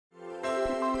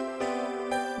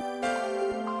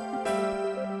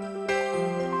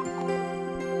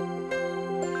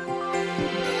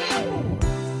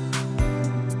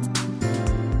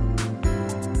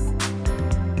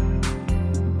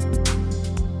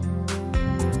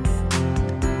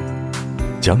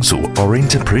Jiangsu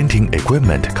Orient Printing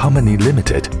Equipment Company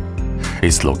Limited,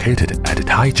 is located at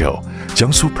Taizhou,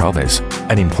 Jiangsu Province,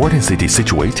 an important city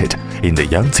situated in the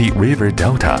Yangtze River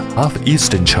Delta of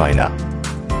eastern China.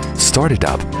 Started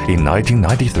up in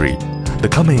 1993, the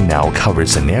company now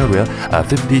covers an area of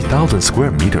 50,000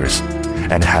 square meters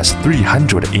and has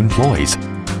 300 employees,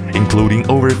 including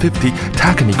over 50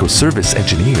 technical service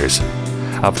engineers.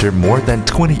 After more than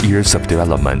 20 years of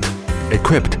development,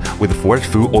 equipped with 4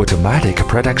 full automatic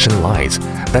production lines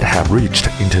that have reached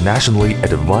internationally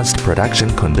advanced production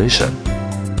condition.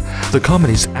 The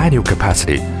company's annual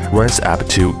capacity runs up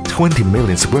to 20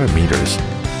 million square meters.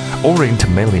 Orient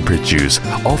mainly produce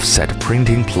offset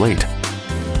printing plate,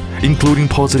 including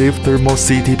positive thermal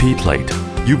CTP plate,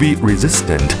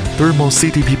 UV-resistant thermal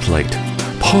CTP plate,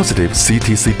 positive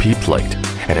CTCP plate,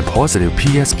 and a positive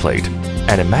PS plate,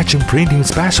 and a matching printing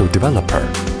special developer.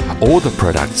 All the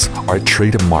products are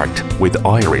trademarked with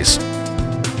Iris.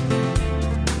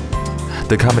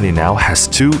 The company now has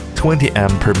 2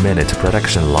 20M per minute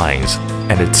production lines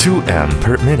and 2M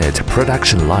per minute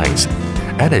production lines,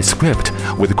 and is equipped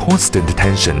with constant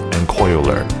tension and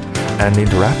coiler, an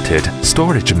interrupted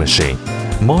storage machine,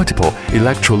 multiple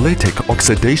electrolytic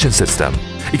oxidation system,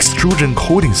 extrusion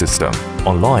coating system,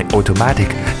 online automatic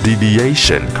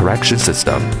deviation correction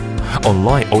system,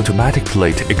 online automatic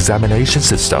plate examination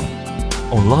system,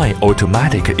 online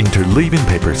automatic interleaving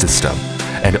paper system,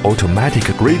 and automatic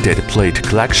graded plate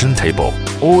collection table.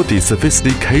 All these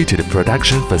sophisticated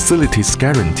production facilities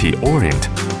guarantee Orient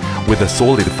with a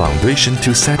solid foundation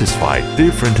to satisfy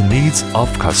different needs of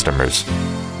customers.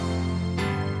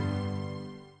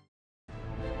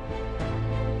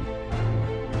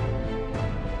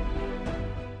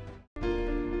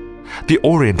 The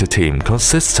Orient team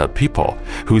consists of people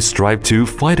who strive to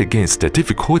fight against the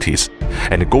difficulties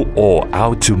and go all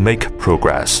out to make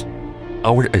progress.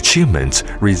 Our achievements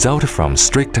result from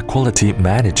strict quality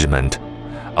management.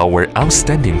 Our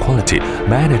outstanding quality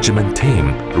management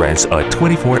team runs a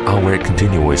 24-hour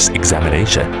continuous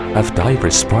examination of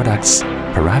diverse products,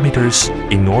 parameters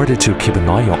in order to keep an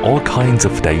eye on all kinds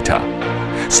of data,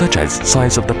 such as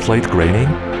size of the plate graining,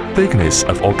 thickness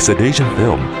of oxidation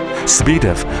film, speed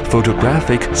of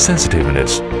photographic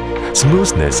sensitiveness,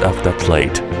 smoothness of the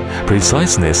plate,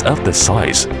 preciseness of the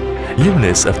size,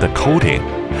 evenness of the coating.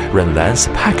 Run-length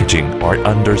packaging are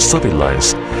under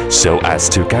surveillance so as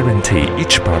to guarantee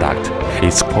each product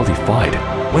is qualified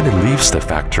when it leaves the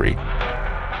factory.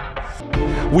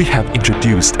 We have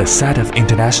introduced a set of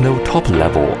international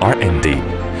top-level R&D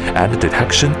and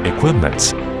detection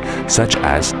equipments, such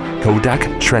as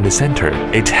Kodak Trend Center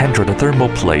 800 thermal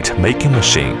plate making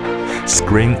machine,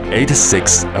 Screen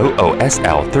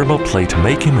 8600SL thermal plate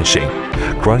making machine,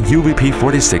 Ground UVP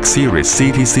 46 series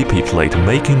CTCP plate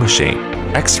making machine,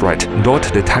 X-rite dot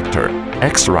detector,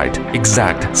 X-rite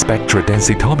exact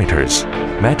spectrodensitometers,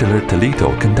 medular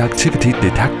Toledo conductivity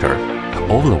detector,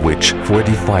 all of which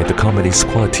fortify the company's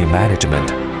quality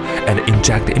management and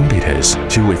inject impetus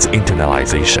to its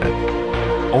internalization.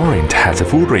 Orient has a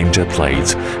full range of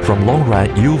plates, from long-run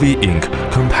UV ink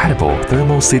compatible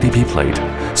thermal CTP plate,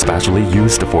 specially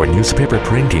used for newspaper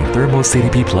printing thermal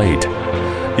CTP plate,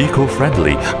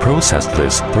 eco-friendly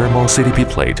processless thermal CTP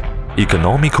plate,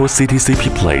 economical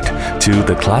CTCP plate to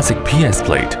the classic PS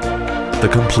plate. The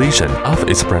completion of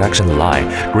its production line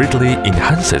greatly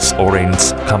enhances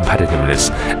Orient's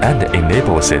competitiveness and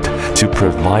enables it to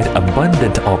provide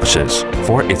abundant options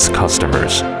for its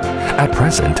customers. At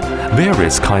present,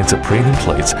 various kinds of printing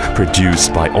plates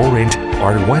produced by Orient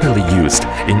are widely used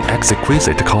in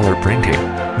exquisite color printing,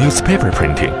 newspaper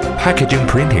printing, packaging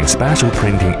printing, special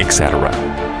printing, etc.,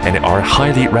 and are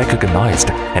highly recognized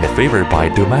and favored by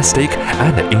domestic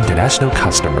and international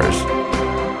customers.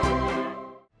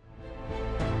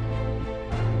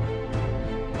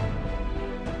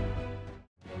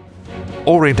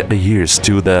 Orient adheres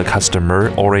to the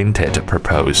customer-oriented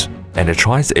purpose and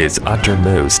tries its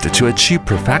uttermost to achieve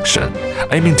perfection,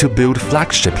 aiming to build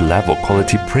flagship-level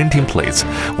quality printing plates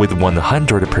with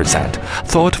 100%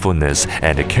 thoughtfulness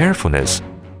and carefulness.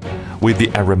 With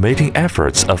the unremitting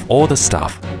efforts of all the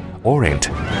staff, Orient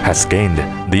has gained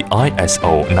the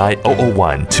ISO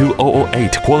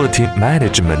 9001-2008 Quality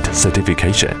Management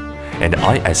Certification and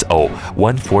ISO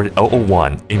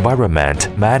 14001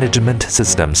 Environment Management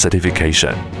System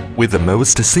Certification. With the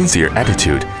most sincere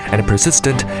attitude and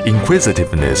persistent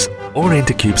inquisitiveness,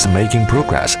 Orient keeps making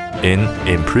progress in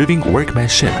improving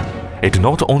workmanship. It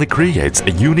not only creates a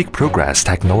unique progress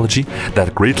technology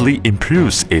that greatly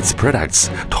improves its products'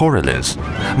 tolerance,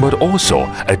 but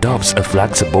also adopts a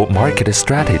flexible market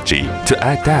strategy to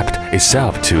adapt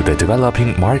itself to the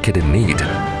developing market need.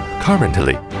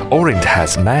 Currently, Orient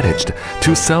has managed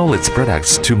to sell its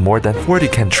products to more than 40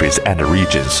 countries and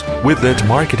regions, with its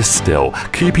market still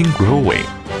keeping growing.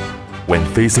 When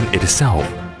facing itself,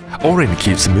 Orient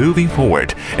keeps moving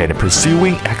forward and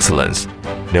pursuing excellence,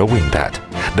 knowing that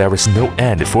there is no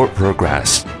end for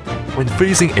progress. When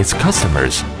facing its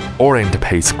customers, Orient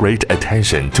pays great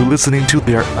attention to listening to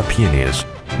their opinions,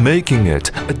 making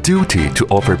it a duty to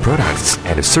offer products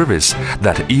and service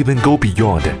that even go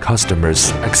beyond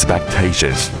customers'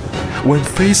 expectations. When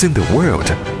facing the world,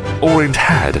 Orient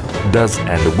had, does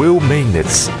and will maintain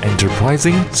its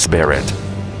enterprising spirit.